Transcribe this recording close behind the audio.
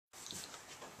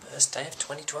first day of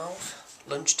 2012,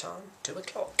 lunchtime, 2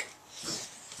 o'clock.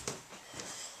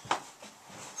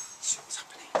 What's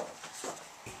happening?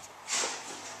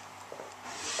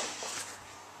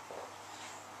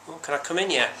 Oh, can I come in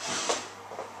yet?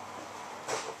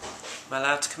 Am I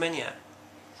allowed to come in yet?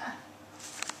 Yeah.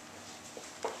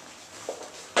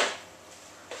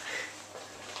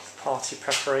 Party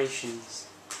preparations.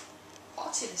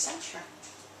 Party of the century.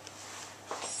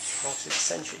 Party of the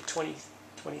century,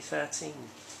 2013.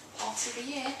 Party of the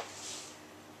year.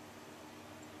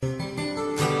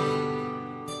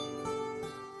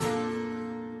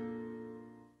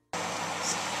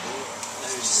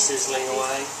 Nose sizzling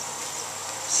away,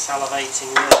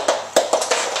 salivating there.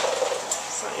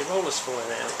 It's like your roller's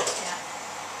falling out. Yeah.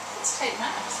 Let's take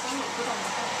that. It's going to look good on the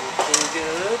head. Looking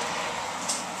good.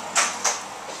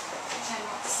 Okay,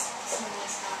 what's some of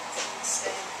this now?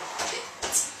 Stay with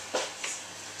it.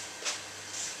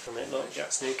 From it, look,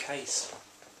 Jack's new case.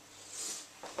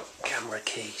 Camera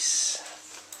case.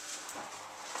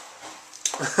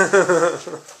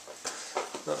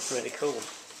 That's really cool.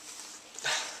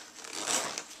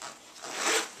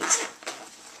 It's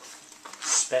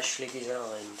specially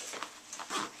designed.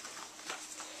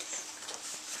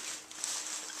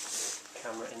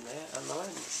 Camera in there and the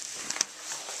lens.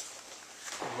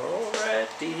 I'm all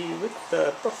ready with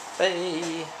the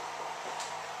buffet.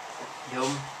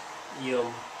 Yum,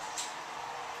 yum,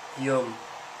 yum,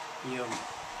 yum.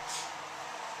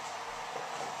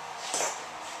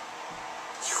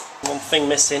 One thing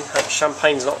missing, hope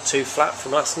champagne's not too flat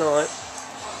from last night.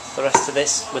 The rest of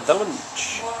this with the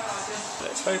lunch.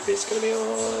 Let's hope it's going to be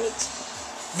alright.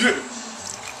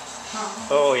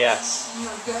 Oh yes.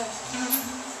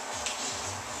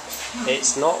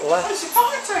 It's not left. It's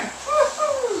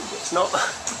not.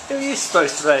 Who are you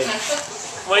supposed to be?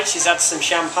 Wait, she's had some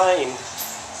champagne.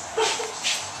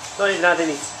 Not even had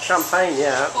any champagne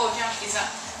yet. Poor Jack is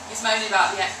moaning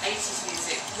about the 80s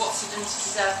music. What's he done to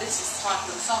deserve this is the title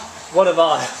of the song. What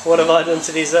have I done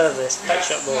to deserve this? Pet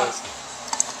Shop Boys.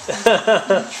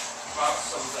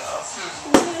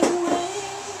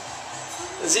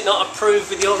 Does it not approve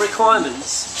with your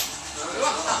requirements?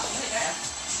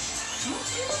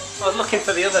 I was looking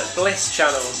for the other Bliss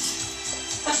channels.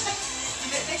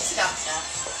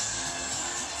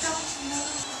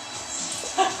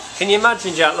 Can you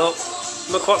imagine, Jack? Look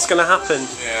what's going to happen.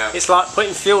 Yeah. It's like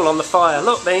putting fuel on the fire.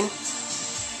 Look, Bean.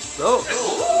 Look.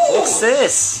 What's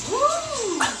this?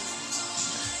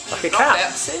 Like a cat.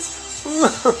 Cheers!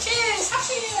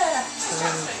 Happy New Year!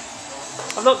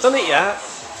 I've not done it yet.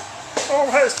 Oh,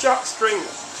 where's Jack's drink?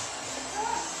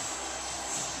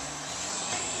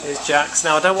 Here's Jack's.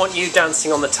 Now, I don't want you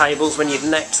dancing on the tables when you've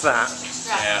necked that.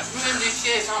 Yeah. We're going to do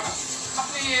cheers, aren't we?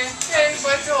 Happy New Year! Cheers!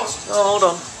 Where's yours? Oh, hold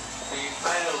on. You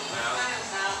failed now.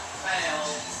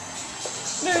 Failed.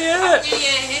 New Year! Happy New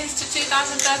Year! Here's to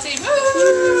 2013!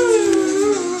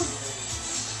 Woo!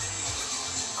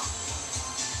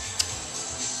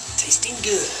 Tasting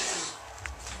good.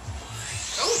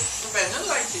 Oh, we've got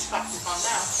another 80s pack to find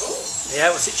out. Oh. Yeah,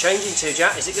 what's it changing to,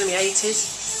 Jack? Is it going to be 80s?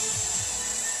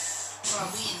 Well,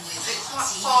 it's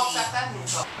like Part FM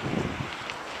you've got.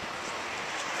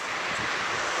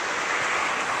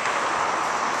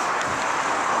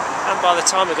 And by the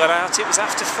time we got out, it was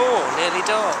after 4, nearly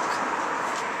dark.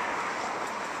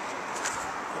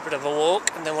 A bit of a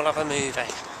walk, and then we'll have a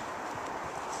movie.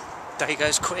 Day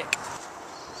goes quick.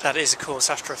 That is, of course,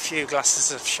 after a few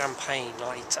glasses of champagne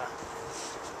later.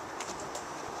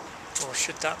 Or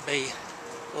should that be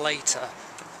later,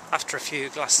 after a few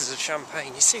glasses of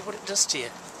champagne? You see what it does to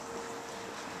you?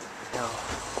 No.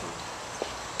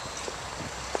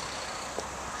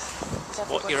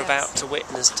 What you're about to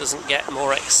witness doesn't get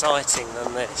more exciting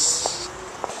than this.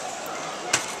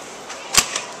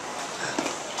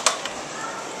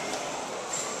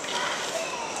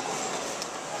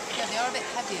 Yeah, they are a bit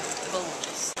heavier with the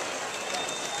bowls.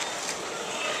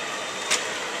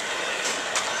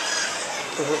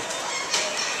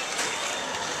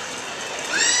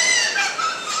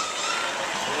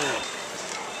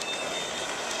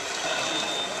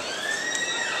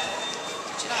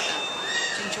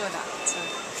 Enjoy that.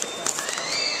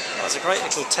 That was a great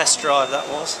little test drive, that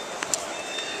was.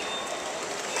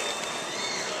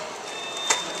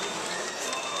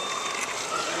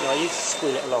 No, you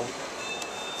squeal it along.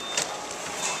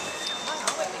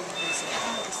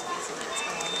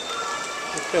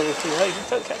 You're filming too late,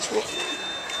 don't catch me.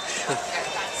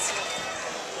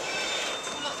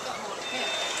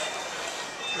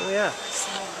 Oh yeah.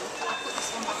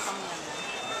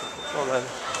 Come on then.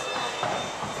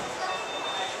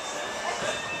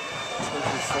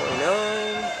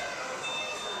 249.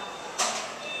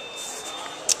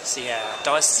 So yeah,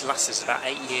 dice lasted about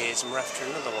 8 years and we're after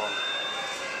another one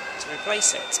to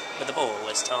replace it with a ball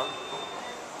this time.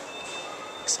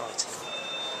 Exciting.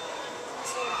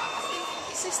 So I think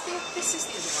this is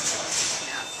the other one that I was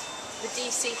looking at. The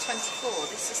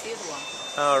DC24, this is the other one.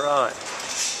 Oh right.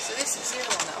 So this is the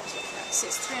other one that I was looking at. So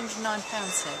it's £309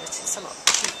 here, but it's a lot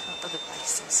cheaper at other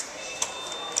places.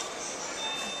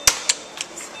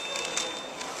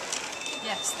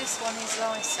 Yes, this one is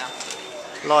lighter.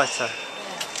 Lighter. Yeah.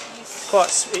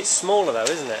 It's smaller though,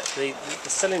 isn't it? The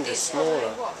cylinder's smaller.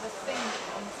 What, the thing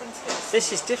on the front of it?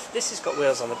 This has got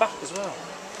wheels on the back as well.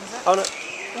 Is that? Oh no,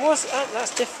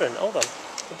 that's different. Hold on.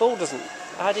 The ball doesn't.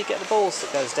 How do you get the balls that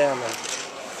goes down then?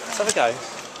 Let's have a go.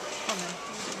 Come on then.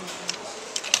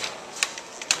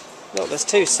 Look, there's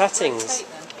two settings.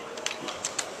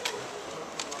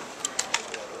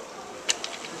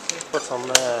 Put on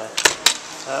there.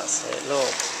 That's it, look.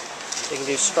 So you can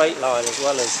do straight line as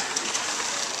well as...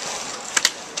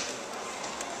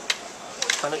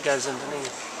 And it goes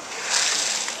underneath.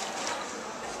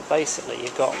 So basically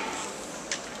you've got...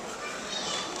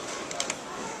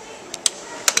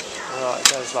 Right, it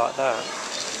goes like that.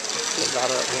 Flip that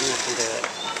up and you can do it.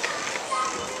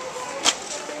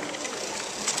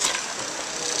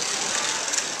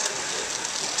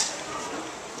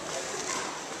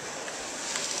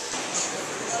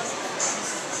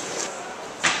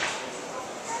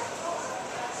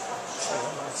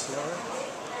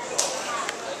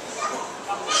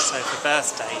 So for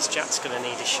birthdays, Jack's going to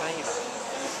need a shaver.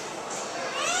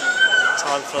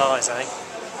 Time flies, eh?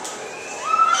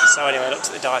 So anyway, I looked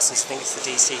at the Dysons, I think it's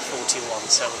the DC41,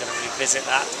 so we're going to revisit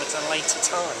that at a later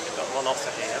time. We've got one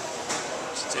offer here,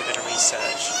 just do a bit of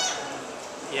research.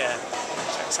 Yeah,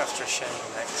 Jack's after a shave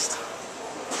next.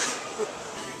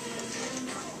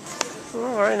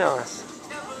 Oh, very nice.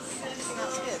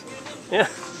 That's good. Yeah,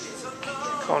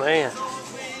 can't hear.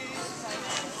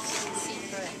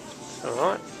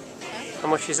 Alright. How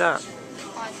much is that? £5.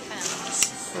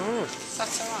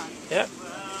 That's alright. Yep.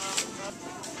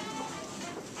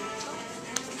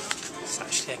 It's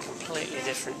actually a completely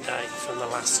different day from the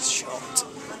last shot.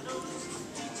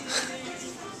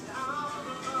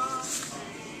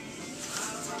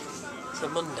 So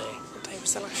Monday. What day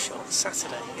was the last shot?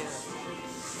 Saturday, yeah.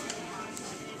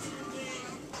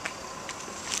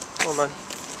 Come on, man. The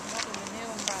new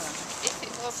umbrella. If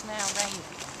it was now raining,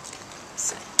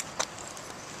 so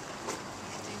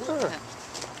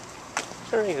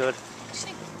Very good. It's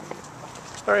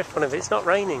very fun if it's not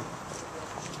raining.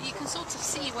 You can sort of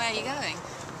see where you're going.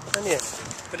 Can you?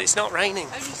 But it's not raining.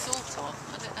 Only sort of.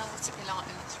 I don't know what it'd be like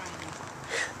when it's raining.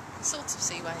 You can sort of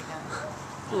see where you're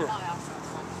going. Yeah.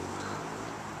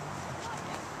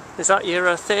 Is that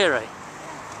your theory?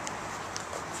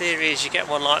 Theory is you get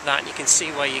one like that and you can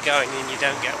see where you're going and you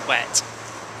don't get wet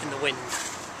in the wind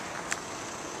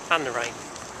and the rain.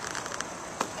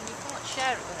 And you can't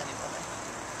share it with anybody.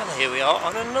 And here we are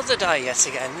on another day yet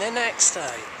again, the next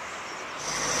day.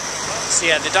 So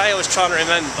yeah, the day I was trying to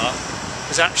remember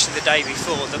was actually the day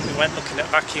before that we went looking at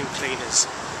vacuum cleaners.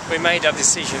 We made our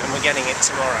decision and we're getting it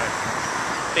tomorrow.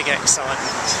 Big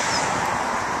excitement.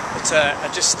 But I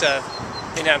just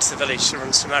been down to the village to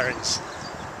run some errands.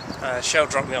 Shell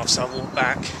dropped me off, so I walked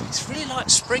back. It's really like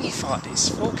springified. Its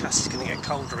forecast is going to get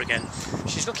colder again.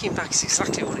 She's looking back, it's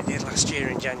exactly what it did last year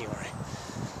in January.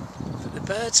 But the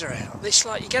birds are out. It's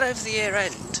like you get over the year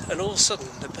end and all of a sudden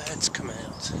the birds come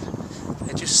out.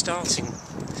 They're just starting,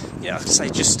 yeah, I'd say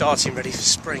just starting ready for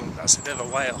spring. That's a bit of a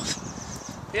way off.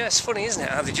 But yeah, it's funny, isn't it,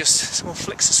 how they just, someone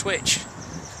flicks a switch.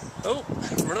 Oh,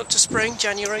 run up to spring,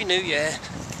 January, New Year.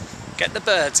 Get the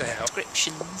birds out.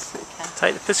 Prescriptions. Okay.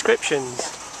 Take the prescriptions. Yeah.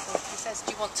 So he says,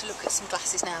 do you want to look at some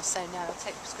glasses now? So no, I'll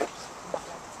take the prescriptions.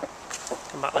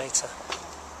 Come back later.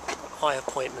 Eye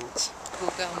appointment. We'll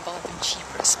go and buy them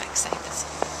cheaper at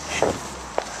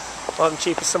Smeetsctachup. Buy them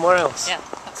cheaper somewhere else. Yeah,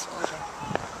 that's what we'll do.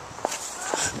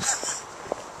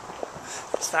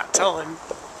 It's that time.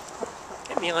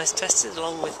 Get my eyes tested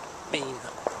along with Bean.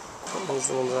 Those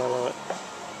are the ones I like.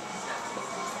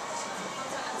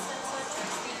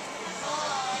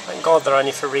 Thank God they're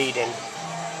only for reading.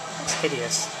 It's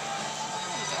hideous.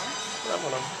 That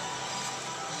one on.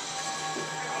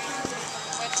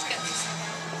 Where'd you get these?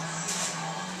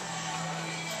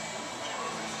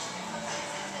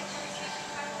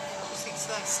 You think it's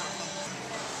those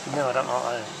something? No, I don't like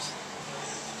those.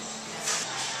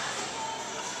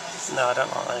 No, I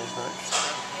don't like those much.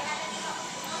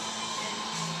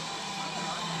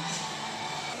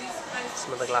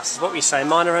 Some of the glasses. What were you saying?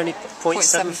 Mine are only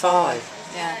 0.75.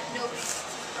 Yeah.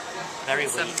 Very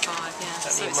weak. 75, yeah.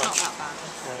 Don't So need it's much. not that bad.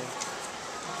 No.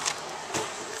 I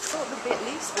thought there'd be at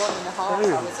least 1.5 I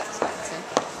was expecting.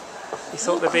 You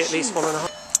thought there'd be at least 1.5.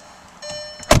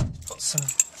 Got some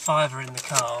fiver in the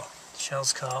car,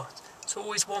 Shell's car. It's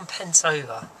always 1 pence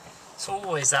over. It's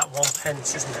always that 1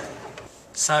 pence, isn't it?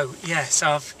 So yeah, it's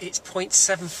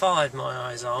 0.75 my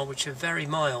eyes are, which are very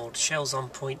mild. Shell's on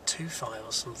 0.25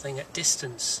 or something at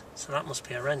distance, so that must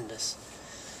be horrendous.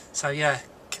 So yeah,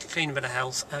 clean bill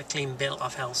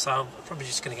of health. So I'm probably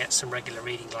just going to get some regular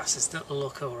reading glasses that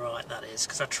look all right. That is,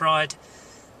 because I tried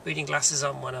reading glasses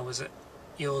on when I was at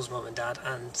yours, Mum and Dad,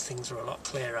 and things were a lot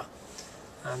clearer.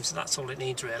 So that's all it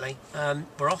needs really.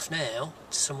 We're off now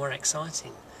to somewhere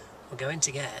exciting. We're going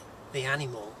to get the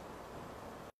animal.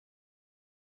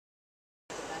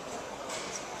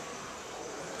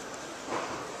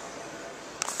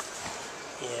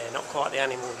 Yeah, not quite the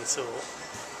animal you thought.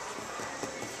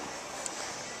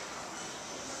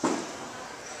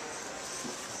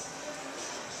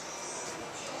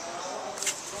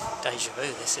 Deja vu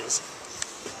this is.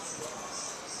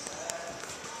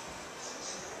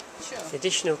 Sure. The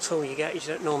additional tool you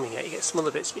don't normally get. You get some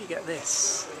other bits, but you get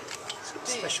this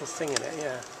special thing in it,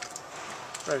 yeah.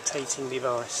 Rotating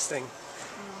device thing.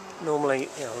 Normally,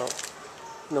 look,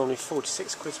 normally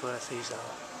 46 quid's worth these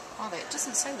are. Are they? It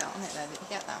doesn't say that on it though, that you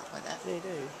get that with it. Yeah, you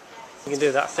do. You can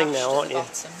do that thing now, aren't you?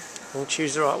 We'll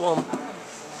choose the right one.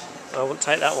 I wouldn't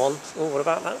take that one. Oh, what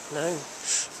about that? No.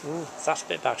 Ooh, that's a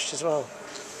bit bashed as well.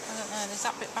 I don't know, there's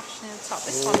that bit bashed near the top.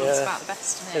 This one looks about the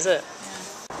best to me. Is it?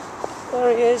 Yeah.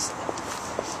 There he is.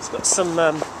 It's got some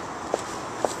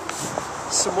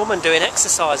woman doing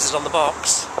exercises on the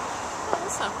box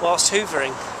whilst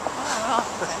hoovering. Oh, right,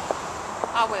 okay.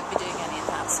 I won't be doing any of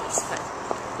that sort of thing.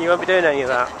 You won't be doing any of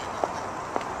that?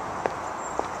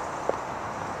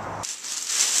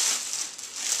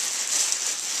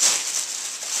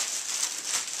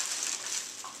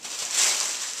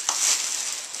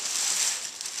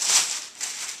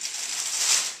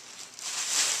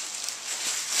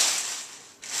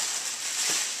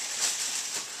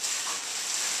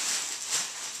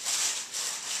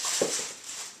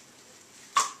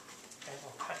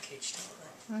 Packaged,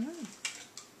 aren't they?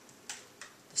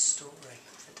 The story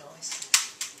of the Dyson.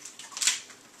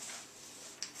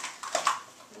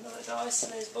 Another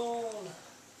Dyson is born.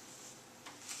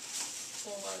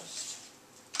 Almost.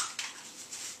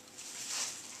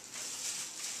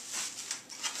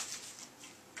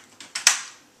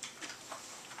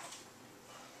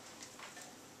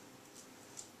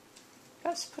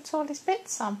 Got to put all his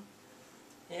bits on.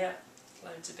 Yeah,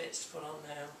 loads of bits to put on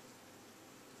now.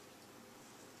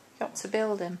 Got to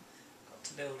build him. Got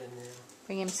to build him now.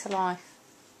 Bring him to life.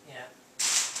 Yeah.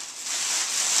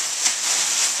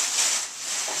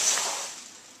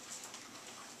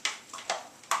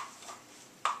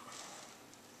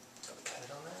 Got the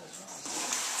code on there as well.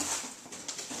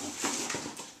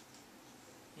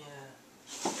 Yeah.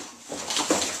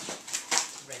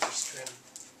 Register him.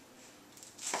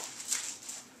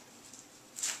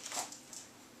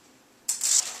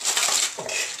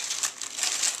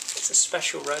 It's a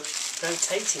special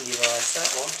rotating device,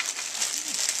 that one.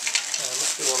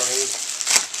 Must be one of these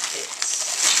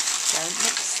bits. Don't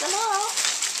mix them up.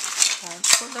 Don't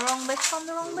put the wrong bit on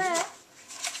the wrong bit.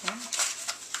 Yeah.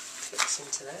 Clicks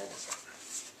into there, does it?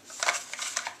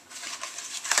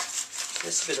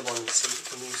 This is a bit of one you see you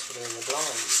can use for doing the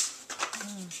blinds.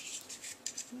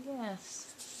 Yes.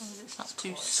 As long as it's not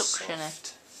too Quite suctiony.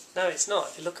 soft. No, it's not.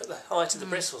 If you look at the height of the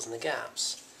bristles and the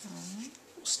gaps,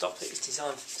 it'll stop it. It's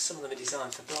designed. Some of them are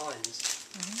designed for blinds,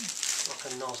 like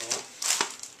a nozzle.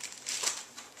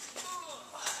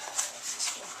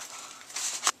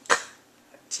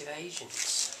 Active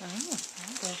agents.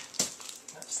 Okay.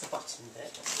 That's the bottom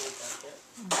bit. Don't need that yet.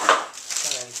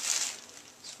 So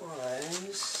it's one of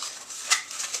those.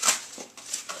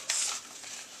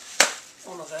 That's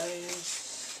one of those.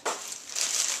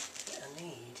 Bit I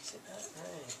need. Is it that?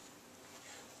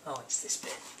 No. Oh, it's this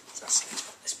bit. It's asking to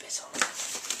put this bit on.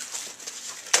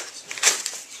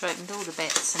 Straightened all the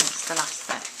bits and it's the last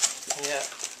bit. Yeah.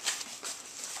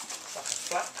 It's like a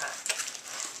flat pack.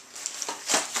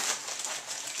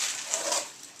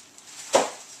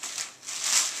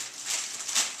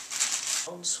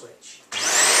 On switch.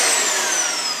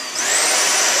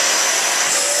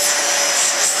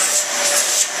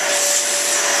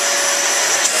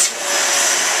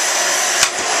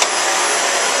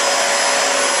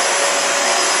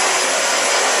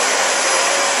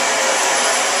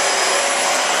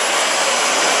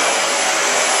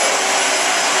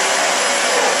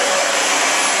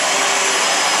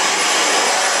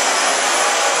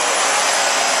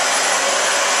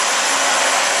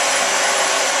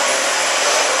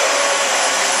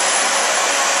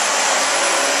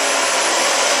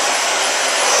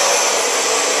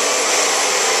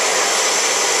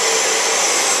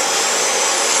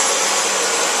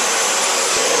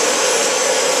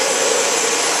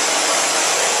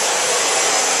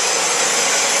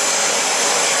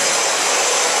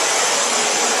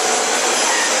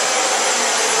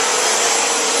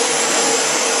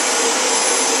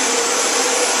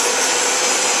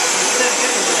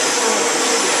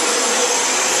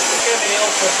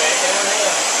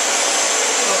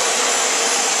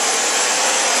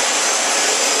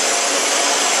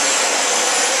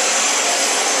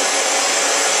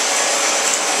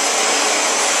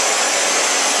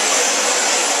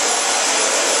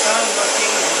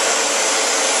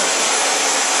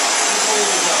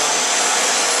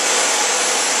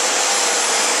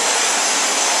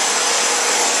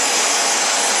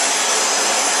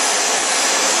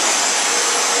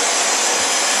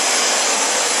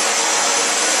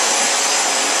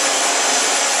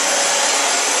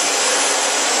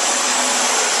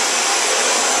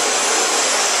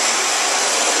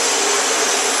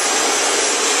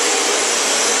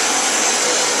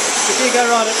 you go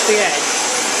right up to the edge.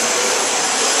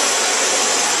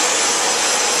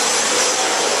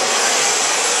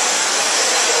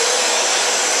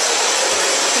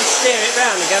 You steer it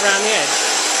round and go round the edge.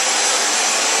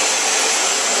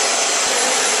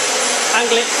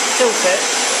 Angle it, tilt it.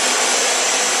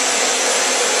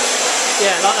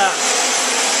 Yeah, like that.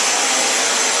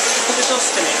 Put the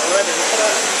dust in it already, look at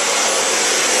that.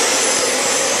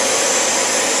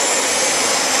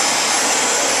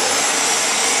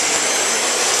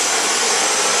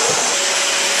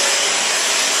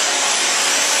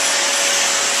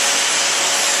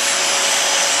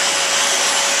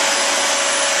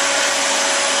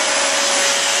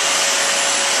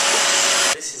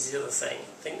 This is the other thing.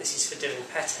 I think this is for doing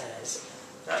pet hairs.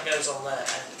 That goes on there.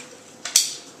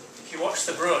 If you watch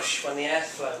the brush when the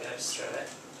airflow goes through it,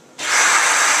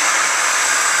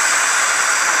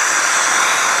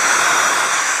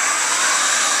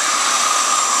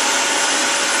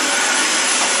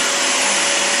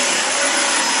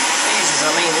 Jesus,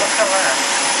 I mean, look at that.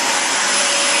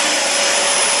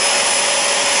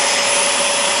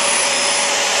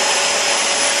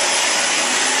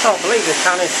 Can't believe the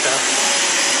canister.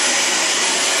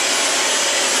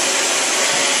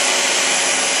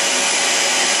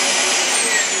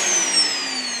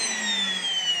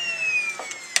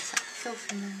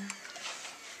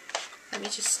 Let me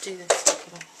just do this.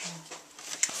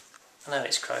 I know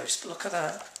it's gross, but look at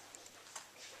that.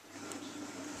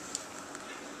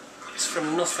 It's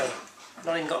from nothing.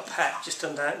 Not even got a pack, just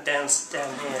down here. It's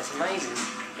amazing.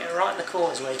 Yeah, right in the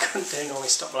corners where you couldn't do normally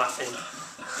stop laughing.